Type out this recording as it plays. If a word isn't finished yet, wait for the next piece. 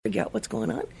figure out what's going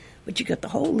on, but you got the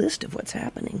whole list of what's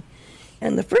happening.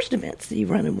 And the first event's the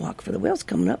Run and Walk for the Whales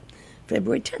coming up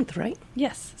February 10th, right?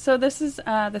 Yes. So this is the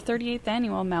 38th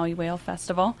annual Maui Whale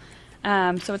Festival.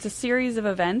 So it's a series of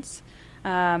events,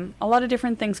 a lot of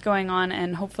different things going on,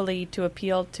 and hopefully to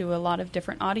appeal to a lot of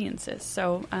different audiences.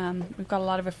 So we've got a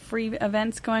lot of free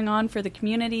events going on for the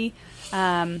community,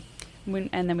 and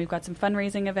then we've got some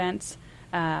fundraising events.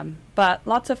 But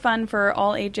lots of fun for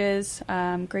all ages,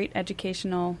 great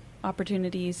educational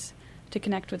opportunities to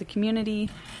connect with the community,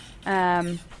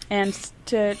 and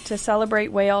to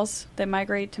celebrate whales that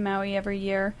migrate to Maui every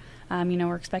year.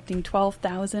 We're expecting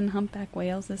 12,000 humpback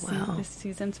whales this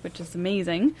season, which is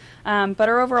amazing. But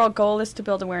our overall goal is to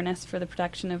build awareness for the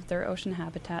protection of their ocean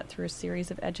habitat through a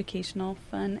series of educational,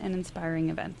 fun, and inspiring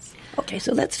events. Okay,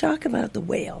 so let's talk about the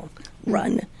whale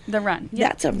run. The run.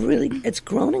 Yeah. That's it's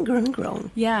grown and grown and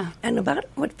grown. Yeah. And about,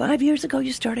 5 years ago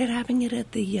you started having it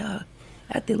at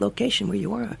the location where you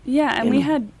were. Yeah, and we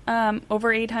had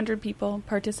over 800 people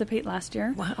participate last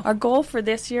year. Wow. Our goal for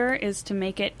this year is to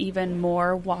make it even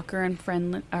more walker and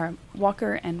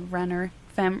runner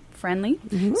friendly,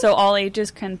 so all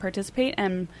ages can participate.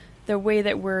 And the way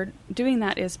that we're doing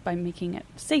that is by making it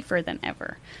safer than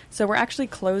ever. So we're actually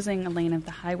closing a lane of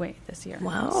the highway this year.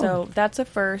 Wow. So that's a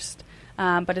first,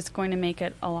 but it's going to make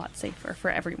it a lot safer for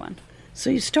everyone. So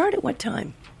you start at what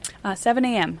time? 7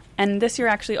 a.m. And this year,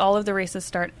 actually, all of the races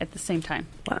start at the same time.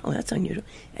 Wow, that's unusual.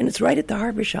 And it's right at the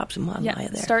harbor shops in Maalaea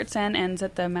there. Starts and ends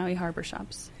at the Maui Harbor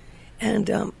shops.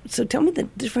 And so tell me the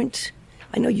different...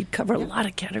 I know you cover a lot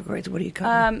of categories. What do you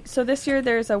cover? So this year,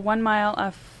 there's a 1 mile,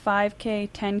 a 5K,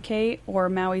 10K, or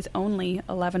Maui's only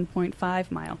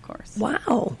 11.5 mile course.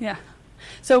 Wow. Yeah.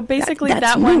 So basically, that's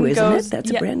that new, one isn't goes... it?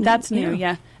 That's a brand new... That's new,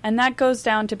 yeah. And that goes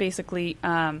down to basically...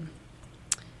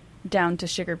 down to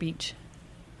Sugar Beach.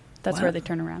 That's where they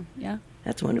turn around. Yeah.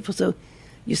 That's wonderful. So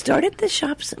you start at the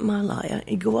shops at Maalaea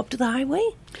and go up to the highway?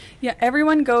 Yeah,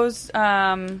 everyone goes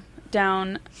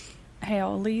down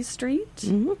Haole Street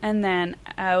and then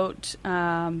out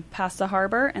past the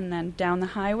harbor and then down the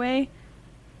highway.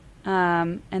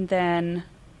 And then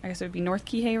I guess it would be North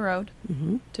Kihei Road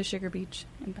to Sugar Beach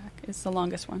and back. It's the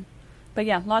longest one. But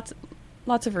yeah, lots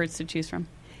of routes to choose from.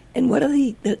 And what are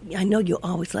I know you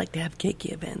always like to have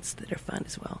keiki events that are fun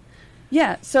as well.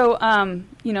 Yeah, so,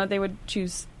 they would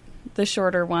choose the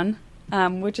shorter one,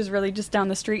 which is really just down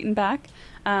the street and back,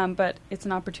 but it's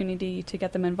an opportunity to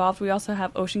get them involved. We also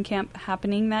have Ocean Camp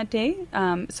happening that day,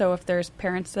 so if there's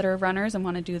parents that are runners and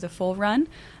want to do the full run,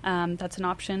 that's an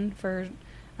option for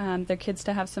their kids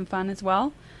to have some fun as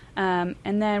well. And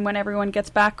then when everyone gets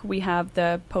back, we have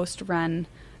the post-run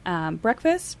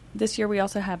breakfast. This year we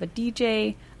also have a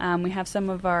DJ. We have some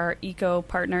of our eco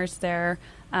partners there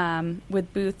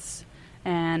with booths,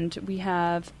 and we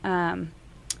have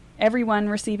everyone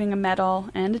receiving a medal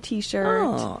and a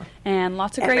T-shirt and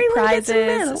lots of great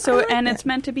prizes. So it's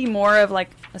meant to be more of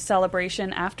like a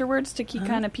celebration afterwards to keep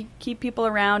keep people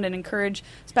around and encourage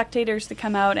spectators to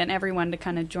come out and everyone to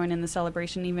kind of join in the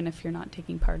celebration, even if you're not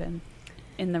taking part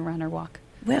in the run or walk.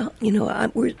 Well,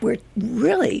 we're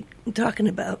really talking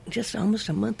about just almost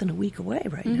a month and a week away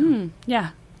right now.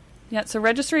 Yeah. So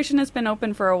registration has been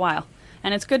open for a while,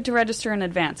 and it's good to register in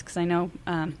advance because I know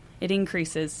it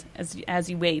increases as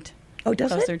you wait. Oh,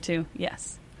 does closer it? to,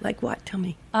 yes. Like what? Tell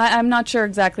me. I'm not sure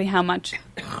exactly how much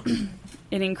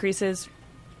it increases,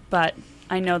 but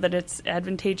I know that it's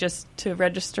advantageous to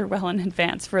register well in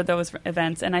advance for those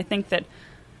events, and I think that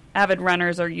avid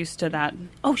runners are used to that.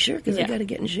 Oh, sure, because they got to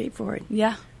get in shape for it.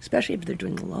 Yeah. Especially if they're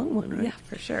doing the long one, right? Yeah,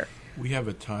 for sure. We have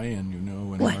a tie-in,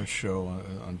 in our show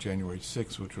on January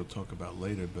 6th, which we'll talk about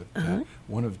later, but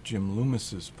one of Jim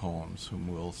Loomis's poems, whom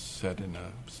we'll set in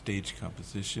a stage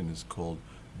composition, is called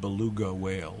Beluga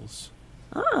Whales.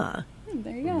 Ah.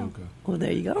 There you go. Oh,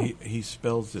 there you go. He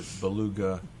spells it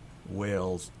Beluga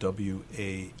Whales, Wails.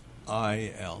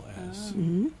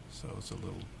 So it's a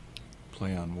little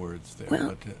play on words there.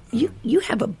 Well, but, you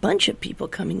have a bunch of people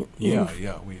coming in.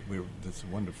 Yeah. We're that's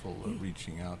wonderful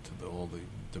reaching out to all the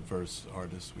diverse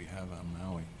artists we have on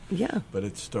Maui. Yeah. But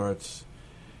it starts,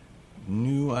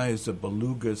 new eyes a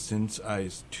beluga since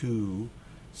eyes two,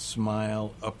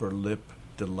 smile, upper lip,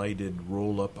 delighted,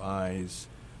 roll-up eyes,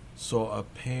 saw a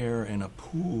pair in a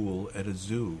pool at a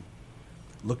zoo,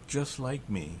 looked just like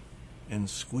me, and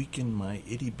squeaking my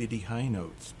itty-bitty high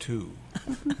notes, too.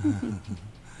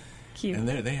 Cute. And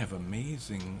they have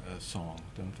amazing song,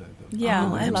 don't they? Yeah,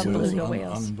 I love absolutely. Beluga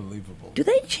Whales. Unbelievable. Do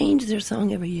they change their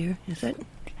song every year? Is that?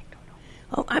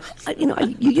 Oh,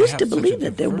 you used to believe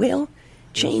that their whale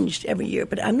changed every year,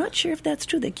 but I'm not sure if that's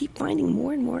true. They keep finding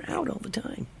more and more out all the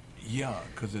time. Yeah,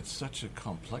 because it's such a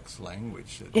complex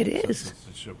language. It is.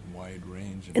 Such a wide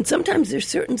range. And sometimes there's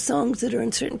certain songs that are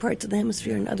in certain parts of the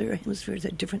hemisphere, and other hemispheres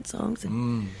are different songs.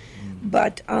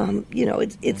 But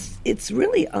it's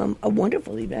really a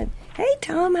wonderful event. Hey,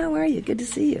 Tom, how are you? Good to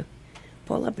see you.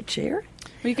 Pull up a chair.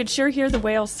 Well, you could sure hear the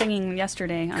whales singing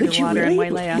yesterday Could you underwater really?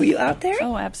 in Wailea. Were you out there?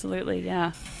 Oh, absolutely,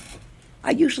 yeah.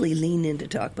 I usually lean in to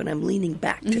talk, but I'm leaning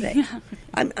back today.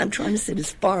 I'm trying to sit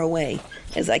as far away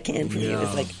as I can from you.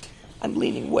 It's like I'm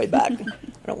leaning way back.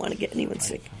 I don't want to get anyone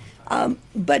sick.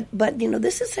 But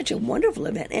this is such a wonderful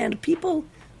event, and people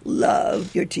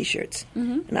love your T-shirts,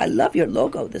 and I love your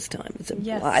logo this time.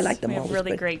 Yes, I like them we all. have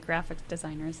really great graphic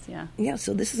designers. Yeah. Yeah.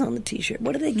 So this is on the T-shirt.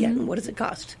 What do they get, and what does it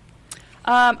cost?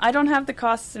 I don't have the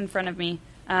costs in front of me,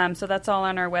 so that's all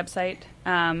on our website.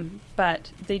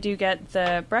 But they do get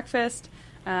the breakfast,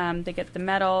 they get the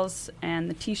medals and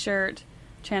the T-shirt,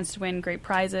 chance to win great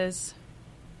prizes.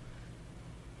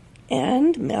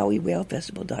 And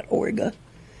MauiWhaleFestival.org.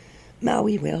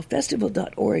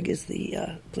 MauiWhaleFestival.org is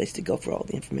the place to go for all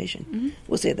the information.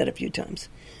 We'll say that a few times.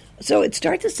 So it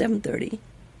starts at 7:30.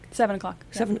 7 o'clock.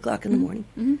 7 o'clock in the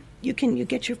morning. You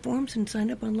get your forms and sign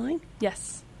up online?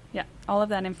 Yes. Yeah. All of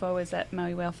that info is at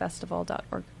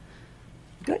MauiWhaleFestival.org.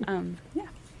 Good. Yeah.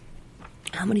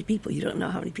 How many people? You don't know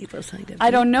how many people have signed up?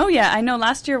 I don't know yet. I know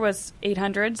last year was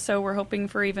 800, so we're hoping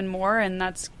for even more, and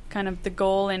that's kind of the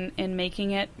goal in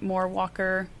making it more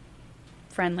walker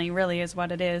friendly, really, is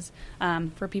what it is,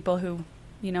 for people who,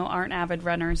 aren't avid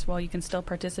runners. Well, you can still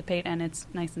participate, and it's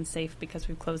nice and safe because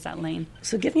we've closed that lane.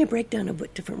 So give me a breakdown of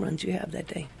what different runs you have that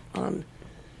day on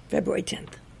February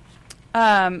 10th.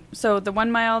 So the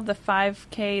 1 mile, the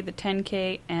 5K, the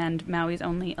 10K, and Maui's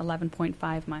only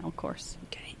 11.5 mile course.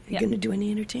 Okay. Are you going to do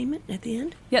any entertainment at the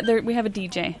end? Yeah, we have a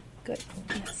DJ. Good.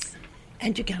 Yes.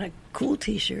 And you got a cool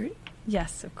T-shirt.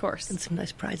 Yes, of course. And some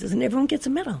nice prizes. And everyone gets a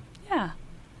medal. Yeah.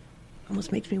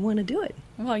 Almost makes me want to do it.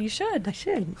 Well, you should. I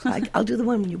should. I'll do the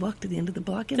one when you walk to the end of the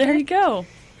block. There you go.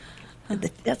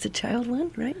 That's a child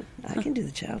one, right? I can do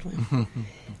the child one.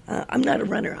 I'm not a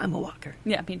runner. I'm a walker.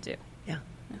 Yeah, me too. Yeah.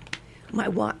 My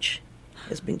watch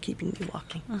has been keeping me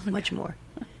walking much more.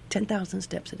 10,000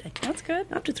 steps a day. That's good.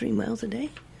 Up to 3 miles a day,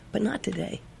 but not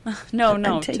today. No.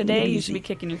 I'm taking Today it you easy. should be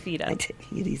kicking your feet up. I'm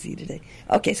taking it easy today.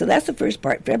 Okay, so that's the first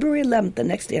part. February 11th, the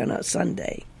next day on a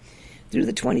Sunday, through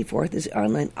the 24th, is the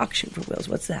online auction for whales.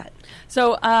 What's that?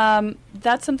 So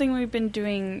that's something we've been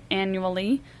doing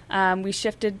annually. We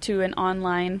shifted to an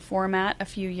online format a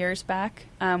few years back,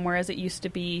 whereas it used to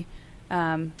be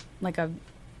like a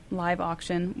live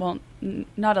auction. Well,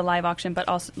 not a live auction, but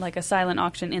also like a silent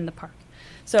auction in the park.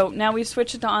 So now we've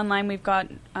switched it to online. We've got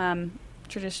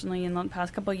traditionally in the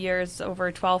past couple of years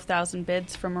over 12,000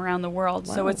 bids from around the world.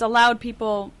 Wow. So it's allowed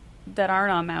people that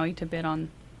aren't on Maui to bid on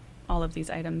all of these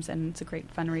items, and it's a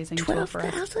great fundraising tool for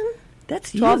us. 12,000?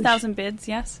 That's huge. 12,000 bids,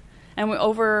 yes. And we're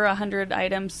over 100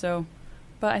 items,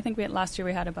 but I think last year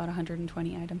we had about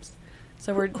 120 items.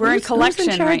 So we're in collection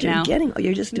who's in charge right now. Of getting,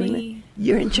 you're just doing Me. it.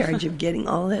 You're in charge of getting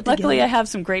all that Luckily, together. I have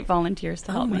some great volunteers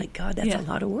to help me. Oh my God, that's a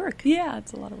lot of work. Yeah,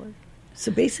 it's a lot of work.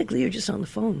 So basically, you're just on the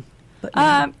phone. But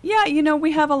yeah,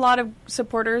 we have a lot of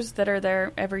supporters that are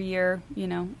there every year,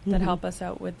 that help us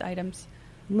out with items.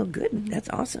 Well, good. That's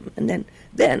awesome. And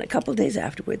then a couple of days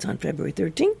afterwards, on February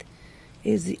 13th,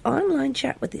 is the online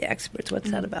chat with the experts. What's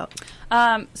that about?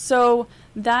 So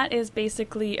that is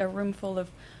basically a room full of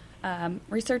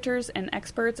researchers and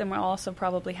experts, and we'll also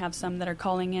probably have some that are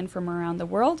calling in from around the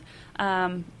world.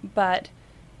 But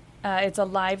it's a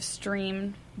live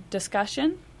stream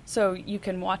discussion, so you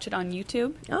can watch it on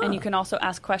YouTube, and you can also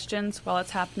ask questions while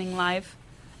it's happening live.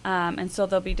 And so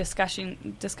they'll be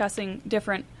discussing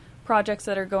different projects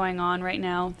that are going on right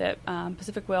now that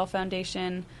Pacific Whale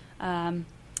Foundation, our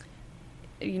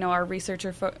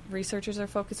researchers are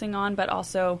focusing on, but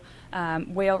also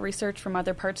whale research from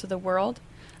other parts of the world.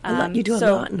 You do a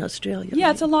lot in Australia. Yeah,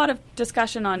 right? it's a lot of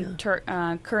discussion on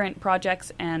current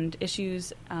projects and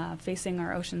issues facing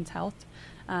our ocean's health.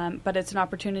 But it's an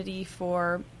opportunity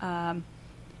for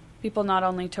people not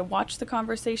only to watch the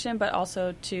conversation, but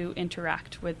also to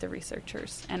interact with the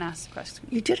researchers and ask questions.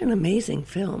 You did an amazing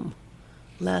film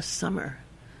last summer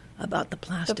about the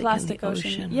plastic in the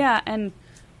ocean. Yeah, and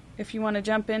if you want to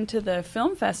jump into the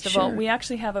film festival, Sure. we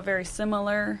actually have a very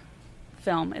similar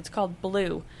film. It's called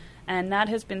Blue, and that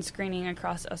has been screening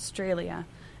across Australia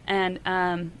and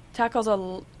tackles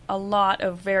a lot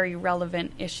of very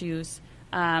relevant issues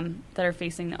that are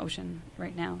facing the ocean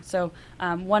right now. So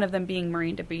one of them being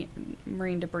marine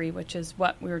debris, which is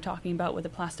what we were talking about with the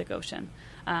plastic ocean.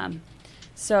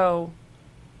 So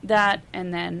that,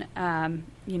 and then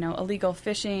illegal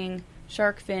fishing,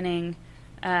 shark finning,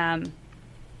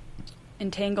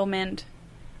 entanglement,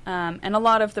 and a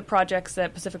lot of the projects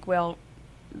that Pacific whale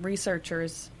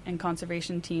researchers and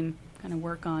conservation team kind of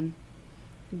work on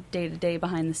day to day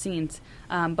behind the scenes.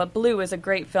 But Blue is a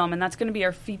great film, and that's going to be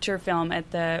our feature film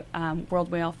at the World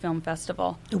Whale Film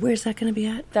Festival. Where's that going to be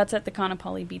at? That's at the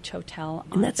Kaanapali Beach Hotel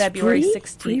And on that's February free?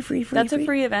 16th. Free? That's a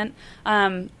free event.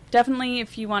 Definitely,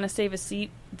 if you want to save a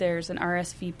seat, there's an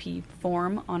RSVP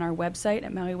form on our website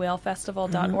at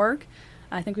mauiwhalefestival.org.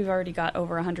 I think we've already got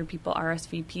over 100 people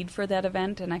RSVP'd for that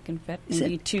event, and I can fit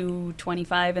maybe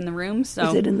 225 in the room. So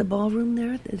is it in the ballroom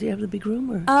there? Do you have the big room?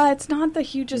 Or? It's not the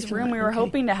hugest room. We were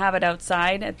hoping to have it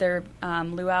outside at their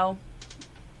luau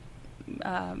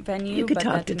venue. You could but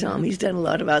talk to Tom. He's done a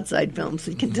lot of outside films.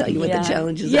 He can tell you what Yeah. the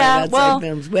challenges Yeah, are of outside well,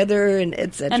 films, weather and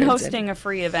et cetera. and et hosting cetera. a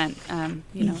free event.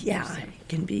 Yeah, it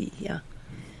can be. Yeah,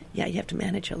 you have to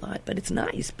manage a lot, but it's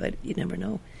nice. But you never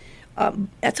know.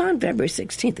 That's on February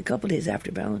 16th, a couple days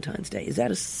after Valentine's Day. Is that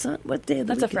what day of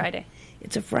the That's a weekend? Friday.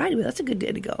 It's a Friday. Well, that's a good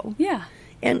day to go. Yeah.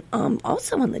 And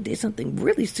also on the day, something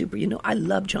really super. I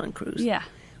love John Cruise. Yeah.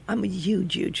 I'm a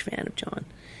huge fan of John.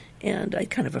 And I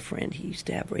kind of a friend. He used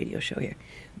to have a radio show here.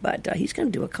 But he's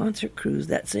going to do a concert cruise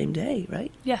that same day,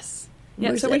 right? Yes. Yeah,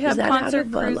 Where's so that? we have Is that concert out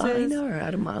of cruises. Lahaina or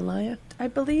out of Malaya? I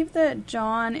believe that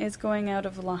John is going out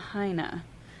of Lahaina.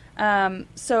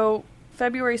 So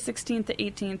February 16th to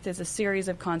 18th is a series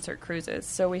of concert cruises.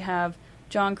 So we have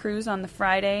John Cruise on the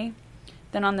Friday.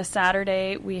 Then on the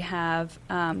Saturday, we have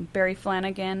Barry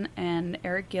Flanagan and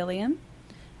Eric Gilliam.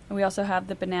 And we also have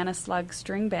the Banana Slug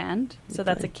String Band. So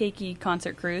that's a keiki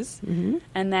concert cruise. Mm-hmm.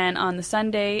 And then on the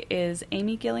Sunday is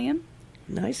Amy Gilliam.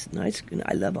 Nice.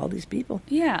 I love all these people.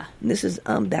 Yeah. And this is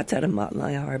that's out of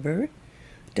Malaya Harbor.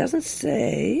 Doesn't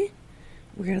say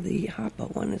where the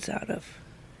Hapa one is out of.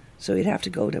 So you'd have to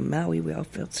go to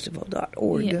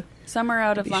MauiWhaleFestival.org. Yeah. Some are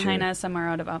out of be sure. Lahaina, some are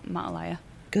out of Malaya.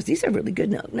 Because these are really good.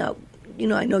 Now,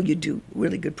 I know you do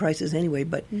really good prices anyway,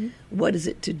 but what is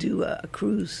it to do a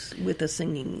cruise with a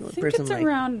singing I think person? it's like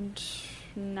around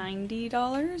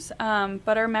 $90,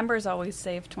 but our members always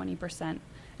save 20%.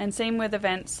 And same with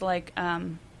events like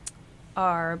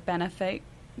our benefit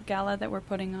gala that we're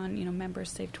putting on. Members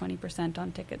save 20%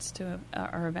 on tickets to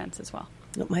our events as well.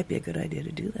 It might be a good idea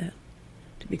to do that,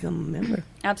 to become a member.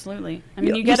 Absolutely. I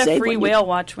mean, you You get a save free when you- whale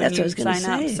watch when that's you what I was gonna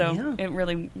sign up, say, so yeah. it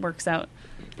really works out.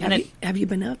 Have you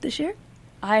been out this year?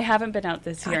 I haven't been out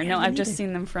this I year. No, haven't I've just either.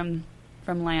 seen them from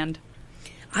land.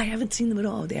 I haven't seen them at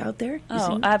all. Are they out there? You Oh,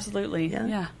 seen them? absolutely.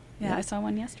 Yeah? Yeah, I saw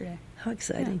one yesterday. How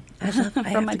exciting. Yeah. I have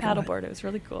From my to go out. paddleboard. It was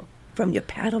really cool. From your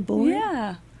paddleboard?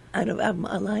 Yeah. Out of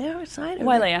Malaya side? or-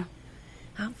 Wailea.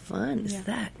 How fun is Yeah.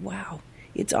 that? Wow.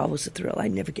 It's always a thrill. I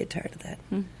never get tired of that.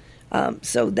 Hmm.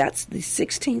 So that's the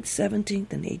 16th,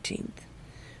 17th, and 18th.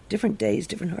 Different days,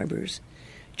 different harbors.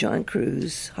 John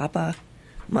Cruise, Hapa,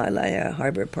 Malaya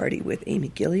Harbor Party with Amy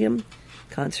Gilliam,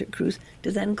 concert cruise.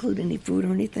 Does that include any food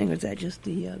or anything, or is that just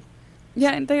the...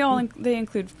 Yeah, and they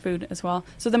include food as well.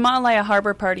 So the Malaya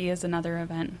Harbor Party is another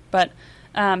event. But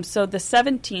so the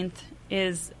 17th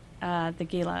is the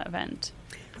gala event.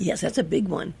 Yes, that's a big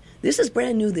one. This is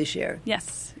brand new this year.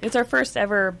 Yes, it's our first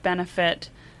ever benefit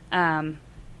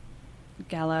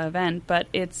gala event, but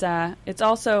it's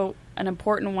also an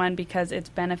important one because it's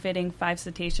benefiting 5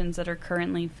 cetaceans that are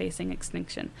currently facing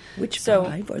extinction. Which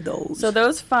 5 are those? So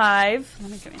those 5.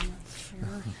 Let me get in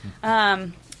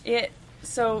here.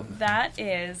 So that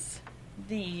is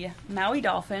the Maui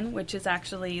dolphin, which is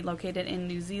actually located in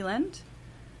New Zealand.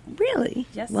 Really?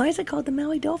 Yes. Why is it called the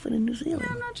Maui dolphin in New Zealand?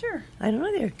 I'm not sure. I don't know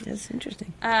either. That's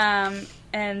interesting. And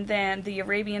then the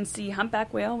Arabian Sea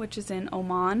humpback whale, which is in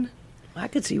Oman. I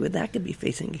could see where that could be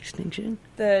facing extinction.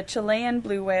 The Chilean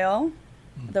blue whale,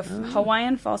 the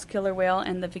Hawaiian false killer whale,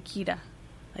 and the vaquita.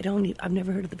 I've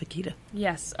never heard of the vaquita.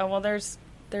 Yes. Oh, well, there's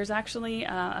actually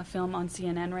a film on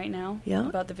CNN right now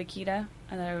about the vaquita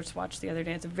that I just watched the other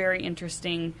day. It's a very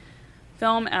interesting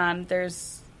film.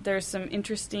 There's some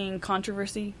interesting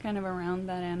controversy kind of around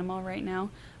that animal right now.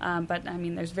 But, I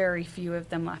mean, there's very few of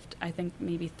them left. I think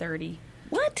maybe 30.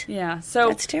 What? Yeah. So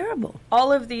That's terrible.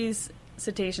 all of these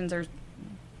cetaceans are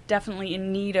definitely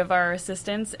in need of our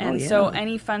assistance. And yeah. so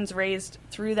any funds raised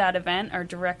through that event are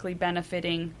directly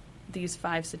benefiting these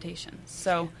 5 cetaceans.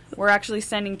 So we're actually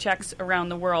sending checks around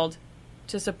the world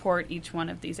to support each one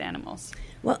of these animals.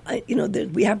 Well,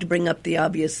 we have to bring up the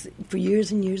obvious. For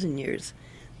years and years and years,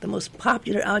 the most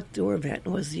popular outdoor event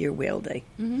was Year Whale Day.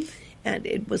 Mm-hmm. And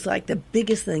it was like the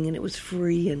biggest thing, and it was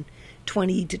free, and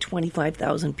 20 to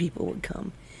 25,000 people would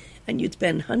come. And you'd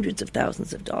spend hundreds of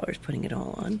thousands of dollars putting it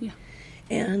all on. Yeah.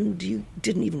 And you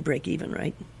didn't even break even,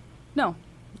 right? No.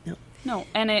 No. No.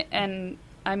 And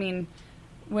I mean,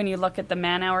 when you look at the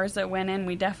man hours that went in,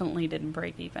 we definitely didn't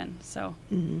break even. So,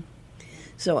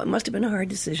 So it must have been a hard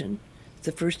decision. It's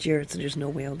the first year, so there's no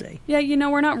whale day. yeah,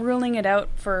 we're not ruling it out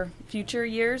for future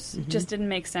years. Just didn't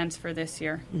make sense for this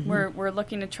year. We're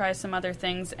looking to try some other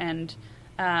things, and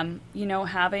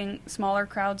having smaller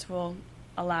crowds will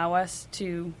allow us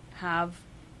to have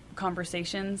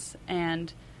conversations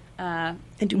and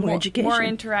do more education. more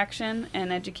interaction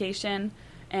and education,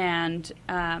 and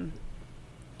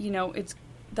it's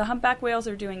the humpback whales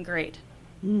are doing great.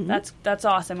 That's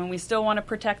awesome, and we still want to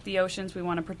protect the oceans. We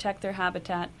want to protect their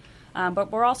habitat,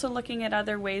 but we're also looking at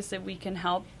other ways that we can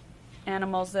help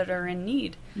animals that are in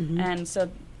need, and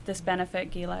so this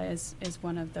benefit gala is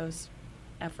one of those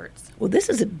efforts. Well, this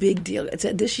is a big deal. It's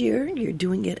this year. You're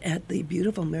doing it at the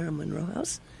beautiful Marilyn Monroe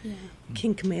House,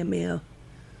 King Kamehameha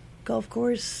Golf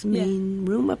Course main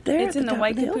room up there. It's in the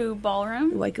Waikapu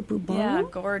Ballroom. The Waikapu Ballroom. Yeah,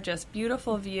 gorgeous,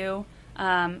 beautiful view,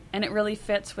 and it really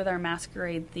fits with our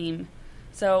masquerade theme.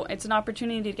 So it's an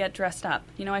opportunity to get dressed up.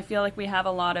 I feel like we have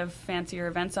a lot of fancier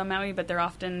events on Maui, but they're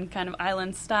often kind of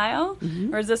island style.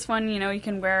 Whereas this one, you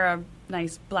can wear a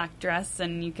nice black dress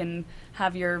and you can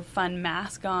have your fun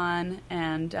mask on,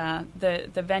 and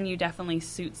the venue definitely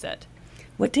suits it.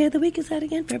 What day of the week is that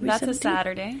again? February 17th? That's a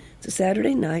Saturday. It's a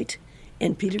Saturday night,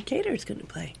 and Peter Cater is going to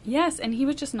play. Yes, and he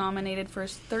was just nominated for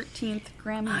his 13th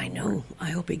Grammy I Award. know.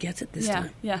 I hope he gets it this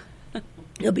time. Yeah.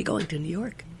 He'll be going to New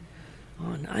York.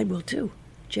 I will too.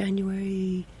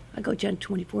 January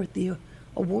 24th. The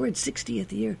award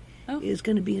 60th year is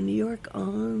going to be in New York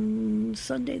on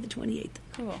Sunday the 28th.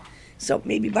 Cool. So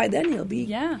maybe by then he'll be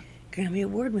Yeah. Grammy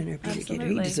Award winner, Peter Cater. He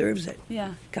Absolutely. deserves it.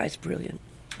 Yeah. Guy's brilliant.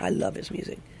 I love his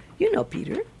music. You know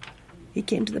Peter. He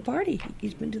came to the party.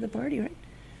 He's been to the party, right?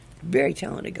 Very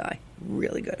talented guy.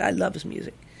 Really good. I love his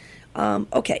music.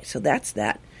 Okay, so that's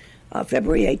that.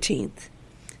 February 18th,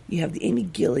 you have the Amy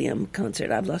Gilliam concert.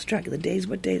 I've lost track of the days.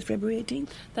 What day is February 18th?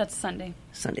 That's Sunday.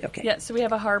 Sunday, okay. Yeah, so we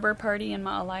have a harbor party in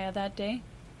Ma'alaya that day.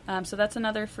 So that's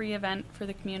another free event for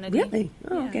the community. Really?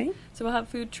 Oh, Yeah. okay. So we'll have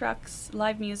food trucks,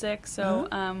 live music. So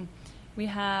we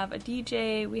have a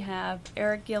DJ, we have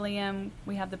Eric Gilliam,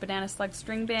 we have the Banana Slug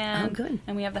String Band, good.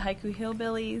 and we have the Haiku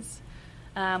Hillbillies.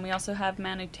 We also have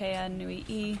Manutea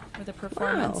Nui'i with a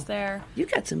performance Wow. there. You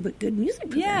got some good music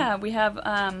for Yeah, them. we have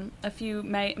a few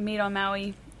Made on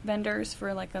Maui vendors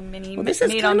for like a mini Well, this is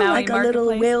Made on kind of Maui like a little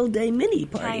marketplace. Whale Day mini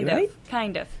party, right?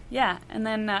 Kind of, yeah. And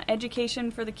then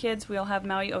education for the kids. We'll have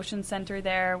Maui Ocean Center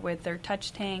there with their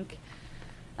touch tank.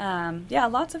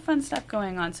 Lots of fun stuff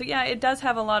going on. So, yeah, it does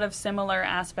have a lot of similar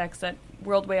aspects that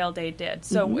World Whale Day did.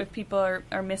 So if people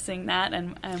are missing that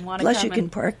and want to come Plus, you can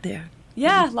park there.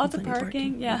 Yeah, There's lots of plenty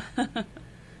parking, yeah.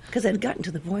 Because it had gotten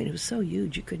to the point it was so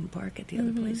huge you couldn't park at the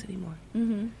other place anymore.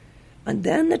 And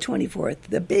then the 24th,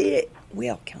 the big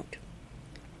whale count.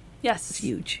 Yes. It's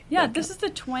huge. Yeah, Whale this count. is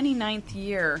the 29th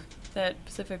year that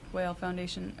Pacific Whale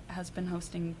Foundation has been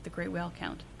hosting the Great Whale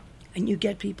Count. And you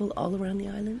get people all around the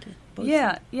island? Both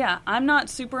Yeah. I'm not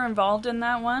super involved in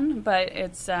that one, but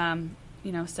it's,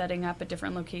 setting up at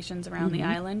different locations around the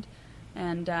island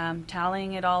and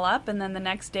tallying it all up. And then the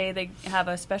next day they have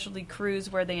a specialty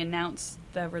cruise where they announce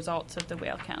the results of the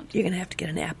whale count. You're going to have to get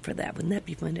an app for that. Wouldn't that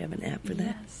be fun to have an app for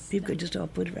that? Yes, People could just all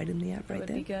put it right in the app That right would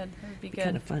there. be good. That would be good.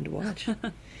 Kind of fun to watch.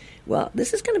 Well,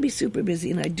 this is going to be super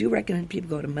busy, and I do recommend people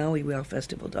go to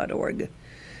MauiWhaleFestival.org.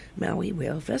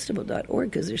 MauiWhaleFestival.org,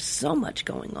 because there's so much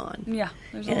going on. Yeah,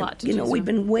 there's a And, lot to choose we've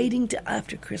from. been waiting to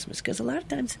after Christmas, because a lot of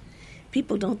times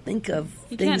people don't think of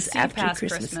You can't things see after past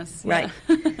Christmas. Christmas, Right.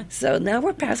 yeah. So now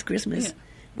we're past Christmas. Yeah.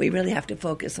 We really have to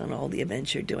focus on all the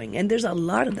events you're doing. And there's a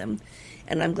lot of them,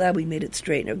 and I'm glad we made it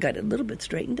straight, or got it a little bit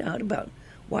straightened out about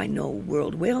why no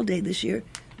World Whale Day this year.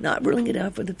 Not ruling it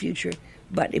out for the future.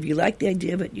 But if you like the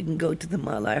idea of it, you can go to the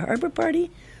Ma'alai Harbor Party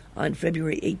on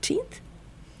February 18th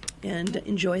and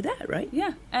enjoy that, right?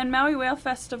 Yeah, and Maui Whale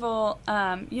Festival,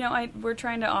 we're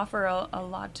trying to offer a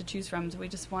lot to choose from. So we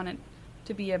just want it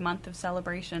to be a month of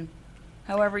celebration.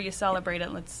 However you celebrate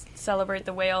it, let's celebrate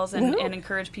the whales and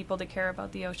encourage people to care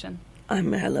about the ocean. I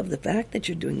love the fact that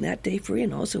you're doing that day free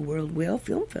and also World Whale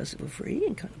Film Festival free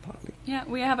in Kaanapali. Yeah,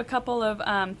 we have a couple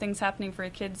of things happening for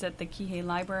kids at the Kihei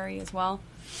Library as well.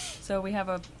 So we have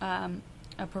a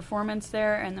performance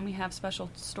there, and then we have special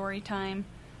story time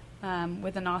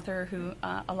with an author who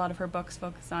a lot of her books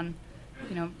focus on,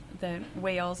 the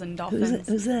whales and dolphins.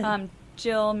 Who's that?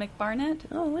 Jill McBarnett.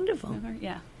 Oh, wonderful. Know her?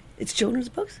 Yeah. It's children's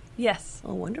books? Yes.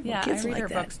 Oh, wonderful. Yeah, Kids I read like her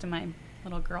that. books to my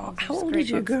little girl. How They're old great is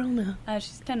your books. girl now?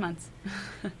 She's 10 months.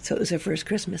 So it was her first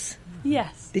Christmas.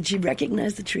 Yes. Did she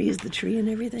recognize the tree as the tree and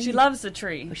everything? She loves the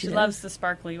tree. Oh, she she does? loves the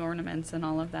sparkly ornaments and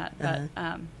all of that. But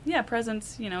Uh-huh.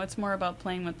 presents, it's more about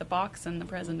playing with the box and the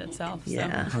present itself. So.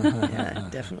 Yeah, yeah,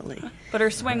 definitely. But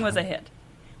her swing was a hit.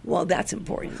 Well, that's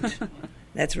important.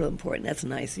 That's real important. That's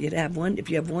nice. You'd have one. If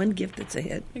you have one gift that's a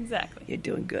hit, Exactly. you're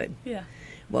doing good. Yeah.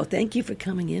 Well, thank you for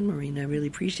coming in, Marina. I really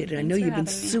appreciate it. I Thanks know for you've been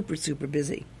having me. super, super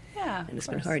busy, Yeah. and it's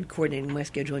of been course. hard coordinating my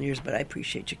schedule and yours, but I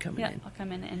appreciate you coming Yeah, in. I'll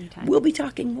come in anytime. We'll be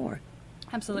talking more.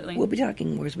 Absolutely. We'll be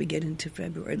talking more as we get into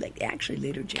February, like actually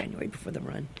later January before the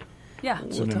run. yeah.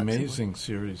 It's We'll an talk some more. amazing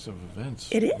series of events.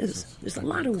 It is. It's There's a I'm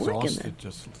lot of work in exhausted that.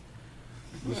 Just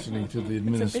listening to the busy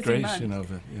month. administration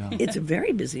of it. Yeah. It's a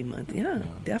very busy month. Yeah, Yeah.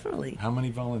 definitely. How many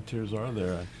volunteers are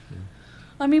there? Actually?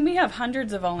 I mean, we have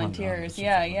hundreds of volunteers. Hundreds of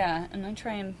Yeah, volunteers. yeah. And I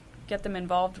try and get them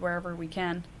involved wherever we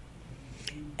can.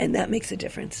 And that makes a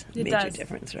difference. It Major does.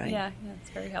 difference, right? Yeah, it's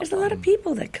very There's helpful. a lot of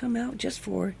people that come out just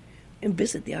for and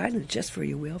visit the island just for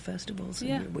your whale festivals and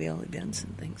Yeah. your whale events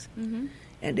and things. Hmm.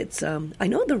 And it's I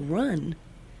know the run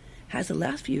has the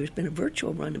last few years been a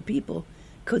virtual run, and people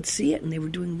could see it, and they were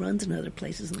doing runs in other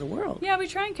places in the world. Yeah, we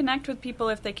try and connect with people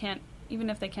if they can't, even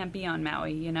if they can't be on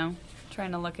Maui,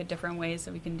 trying to look at different ways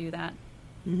that we can do that.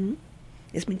 Hmm.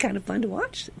 It's been kind of fun to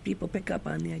watch. People pick up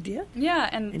on the idea. Yeah,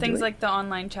 and Enjoy things it. like the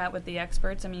online chat with the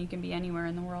experts. I mean, you can be anywhere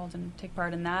in the world and take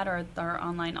part in that, or our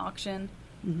online auction.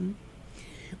 Hmm.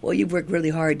 Well, you've worked really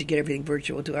hard to get everything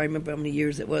virtual, too. I remember how many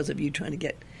years it was of you trying to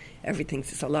get everything.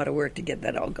 It's a lot of work to get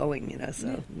that all going,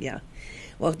 so, yeah.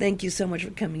 Well, thank you so much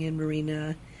for coming in,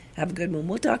 Marina. Have a good one.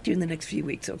 We'll talk to you in the next few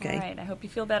weeks, okay? All right, I hope you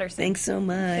feel better soon. Thanks so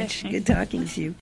much. Good talking to you.